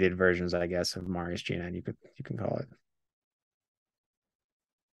 distributed versions, I guess, of MariusGNN, you can call it.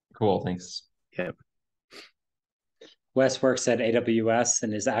 Cool, thanks. Yep. Wes works at AWS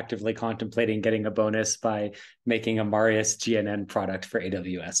and is actively contemplating getting a bonus by making a MariusGNN product for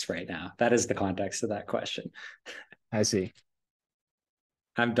AWS right now. That is the context of that question. I see.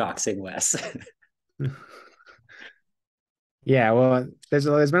 I'm doxing Wes. Yeah, well, there's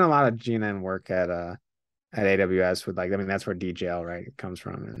been a lot of GNN work at AWS with like, I mean, that's where DJL, right, comes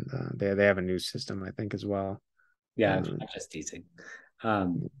from, and they have a new system, I think, as well. Yeah, I'm just teasing.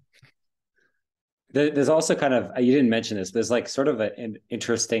 There's also kind of, you didn't mention this, there's like sort of an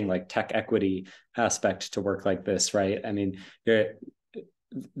interesting like tech equity aspect to work like this, right? I mean,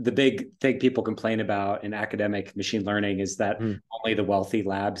 the big thing people complain about in academic machine learning is that only the wealthy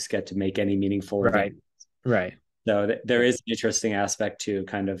labs get to make any meaningful right. Right. So there is an interesting aspect to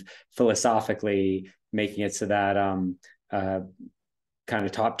kind of philosophically making it so that kind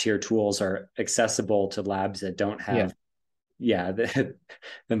of top tier tools are accessible to labs that don't have the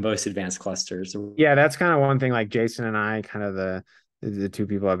most advanced clusters. Yeah, that's kind of one thing. Like Jason and I, kind of the two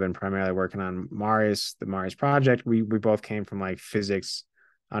people I've been primarily working on the Marius project. We both came from like physics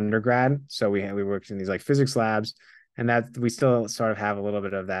undergrad, so we worked in these like physics labs, and that we still sort of have a little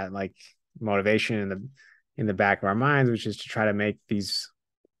bit of that like motivation in the back of our minds, which is to try to make these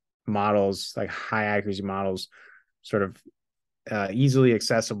models, like high accuracy models, sort of easily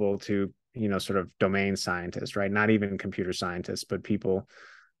accessible to, sort of domain scientists, right? Not even computer scientists, but people,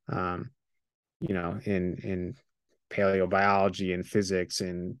 in paleobiology and physics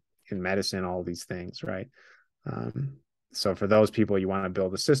and in medicine, all these things, right? So for those people, you want to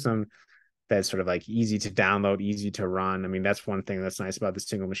build a system that's sort of like easy to download, easy to run. I mean, that's one thing that's nice about the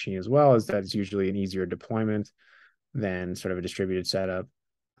single machine as well, is that it's usually an easier deployment than sort of a distributed setup.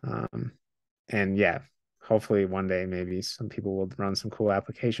 And yeah, hopefully one day maybe some people will run some cool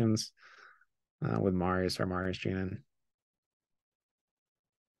applications with Marius or MariusGNN.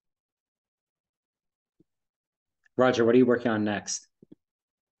 Roger, what are you working on next?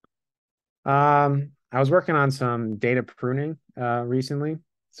 I was working on some data pruning recently.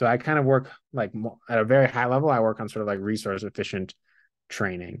 So I kind of work like at a very high level. I work on sort of like resource efficient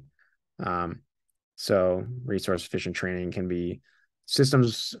training. So resource efficient training can be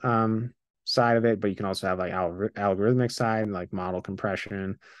systems side of it, but you can also have like algorithmic side, like model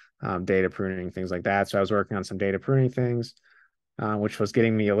compression, data pruning, things like that. So I was working on some data pruning things, which was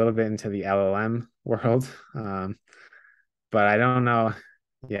getting me a little bit into the LLM world. But I don't know.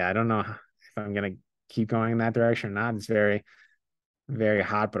 Yeah, I don't know if I'm going to keep going in that direction or not. It's very, very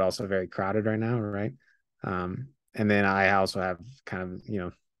hot, but also very crowded right now, right? And then I also have kind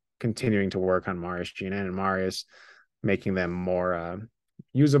of, continuing to work on MariusGNN and Marius, making them more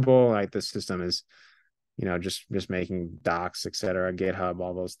usable. Like the system is, just making docs, etc., GitHub,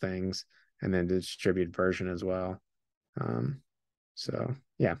 all those things, and then the distributed version as well. So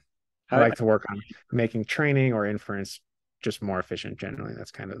yeah, I like to work on making training or inference just more efficient generally.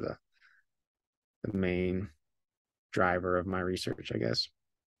 That's kind of the main driver of my research, I guess.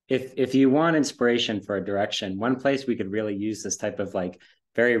 If you want inspiration for a direction, one place we could really use this type of like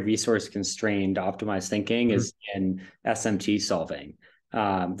very resource constrained optimized thinking is in SMT solving.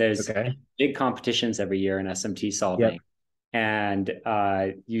 There's big competitions every year in SMT solving. Yep. And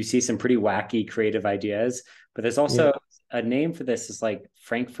you see some pretty wacky creative ideas, but there's also a name for this is like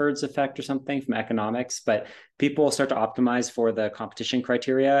Frankfurt's effect or something from economics, but people start to optimize for the competition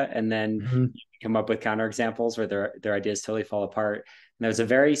criteria and then come up with counterexamples where their ideas totally fall apart. And there was a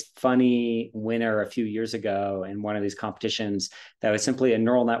very funny winner a few years ago in one of these competitions that was simply a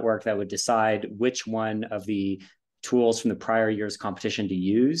neural network that would decide which one of the tools from the prior year's competition to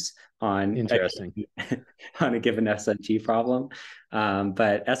use on on a given SMT problem.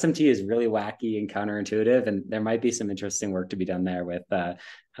 But SMT is really wacky and counterintuitive, and there might be some interesting work to be done there with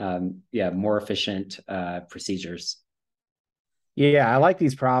more efficient procedures. Yeah, I like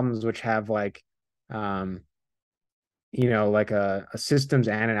these problems which have like like a systems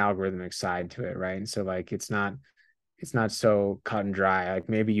and an algorithmic side to it, right? And so like it's not so cut and dry. Like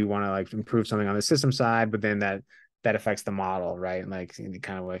maybe you want to like improve something on the system side, but then that affects the model, right? Like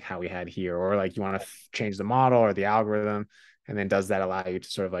kind of like how we had here, or like you want to change the model or the algorithm, and then does that allow you to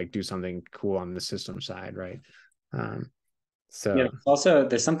sort of like do something cool on the system side, right? So also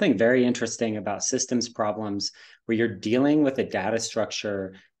there's something very interesting about systems problems where you're dealing with a data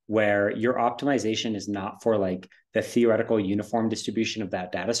structure where your optimization is not for like the theoretical uniform distribution of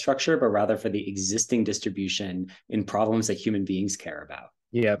that data structure, but rather for the existing distribution in problems that human beings care about.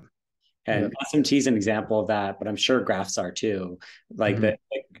 Yep. And SMT is an example of that, but I'm sure graphs are too. Like that,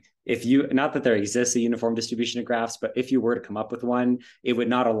 if you, not that there exists a uniform distribution of graphs, but if you were to come up with one, it would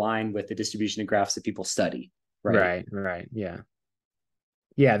not align with the distribution of graphs that people study. Right. Yeah.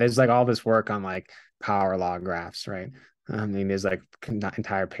 Yeah. There's like all this work on like power law graphs, right? I mean, there's like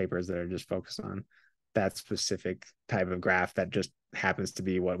entire papers that are just focused on that specific type of graph that just happens to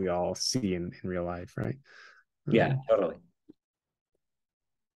be what we all see in real life, right? Yeah, totally.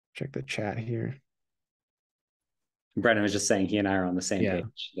 Check the chat here. Brennan was just saying he and I are on the same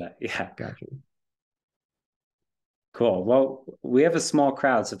page. Gotcha. Cool. Well, we have a small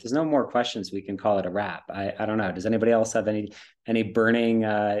crowd, so if there's no more questions, we can call it a wrap. I don't know. Does anybody else have any burning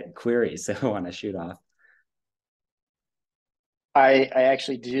queries they want to shoot off? I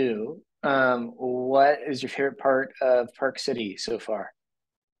actually do. What is your favorite part of Park City so far?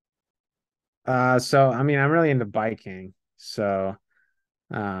 So I mean, I'm really into biking. So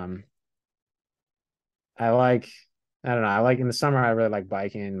I don't know, I like in the summer I really like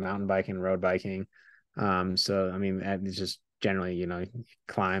biking, mountain biking, road biking. So I mean, it's just generally, you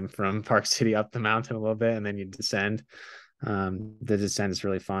climb from Park City up the mountain a little bit and then you descend. The descent is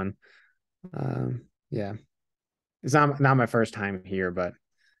really fun. Yeah. It's not my first time here, but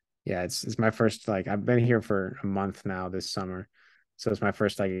yeah, it's my first, like I've been here for a month now this summer. So it's my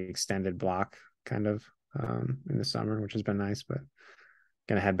first like extended block kind of in the summer, which has been nice, but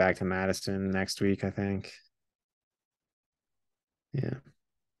gonna head back to Madison next week, I think. Yeah.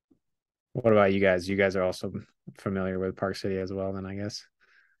 What about you guys? You guys are also familiar with Park City as well, then I guess.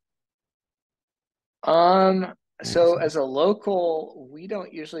 So as a local, we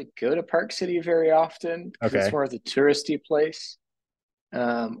don't usually go to Park City very often because it's more of the touristy place.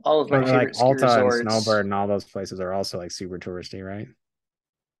 All of my favorite like ski Alta resorts, and Snowbird and all those places are also like super touristy, right?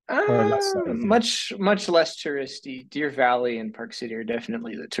 Or less so, much less touristy. Deer Valley and Park City are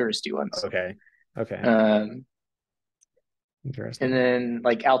definitely the touristy ones. Okay. Interesting. And then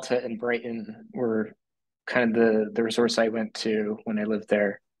like Alta and Brighton were kind of the resorts I went to when I lived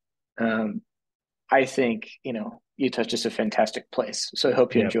there. I think, Utah's just a fantastic place. So I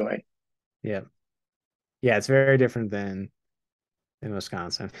hope you enjoy. Yeah. Yeah, it's very different than in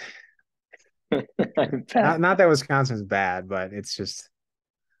Wisconsin. not that Wisconsin's bad, but it's just,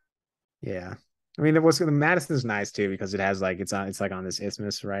 yeah. I mean, Madison's nice too because it has like it's like on this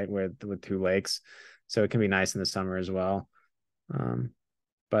isthmus, right, with two lakes, so it can be nice in the summer as well.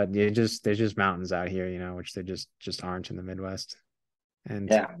 But there's just mountains out here, which they just aren't in the Midwest. And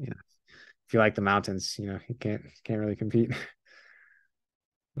if you like the mountains, you can't really compete.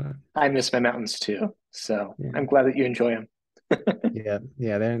 But I miss my mountains too, so I'm glad that you enjoy them. yeah,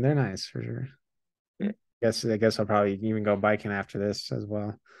 they're nice for sure. I guess I'll probably even go biking after this as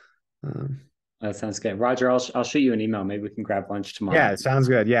well. That sounds good, Roger. I'll shoot you an email. Maybe we can grab lunch tomorrow. Yeah, it sounds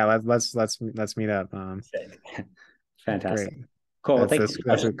good. Yeah, let's meet up. Fantastic. Great. Cool.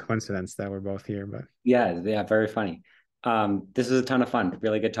 That's a coincidence that we're both here, but yeah, very funny. This was a ton of fun.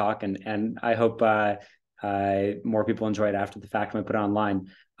 Really good talk, and I hope more people enjoy it after the fact when I put it online.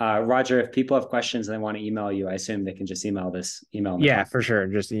 Roger, if people have questions and they want to email you, I assume they can just email this email. Yeah, for sure.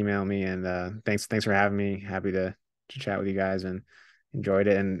 Just email me, and thanks for having me. Happy to chat with you guys, and enjoyed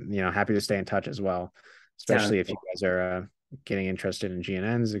it, and happy to stay in touch as well, especially if you guys are getting interested in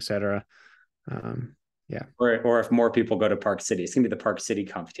GNNs, etc. Yeah, or if more people go to Park City, it's gonna be the Park City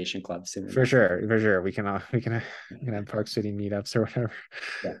Competition Club soon. For sure. We can have Park City meetups or whatever.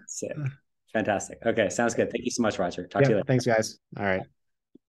 Yeah, sick. Fantastic. Okay, sounds good. Thank you so much, Roger. Talk to you later. Thanks, guys. All right.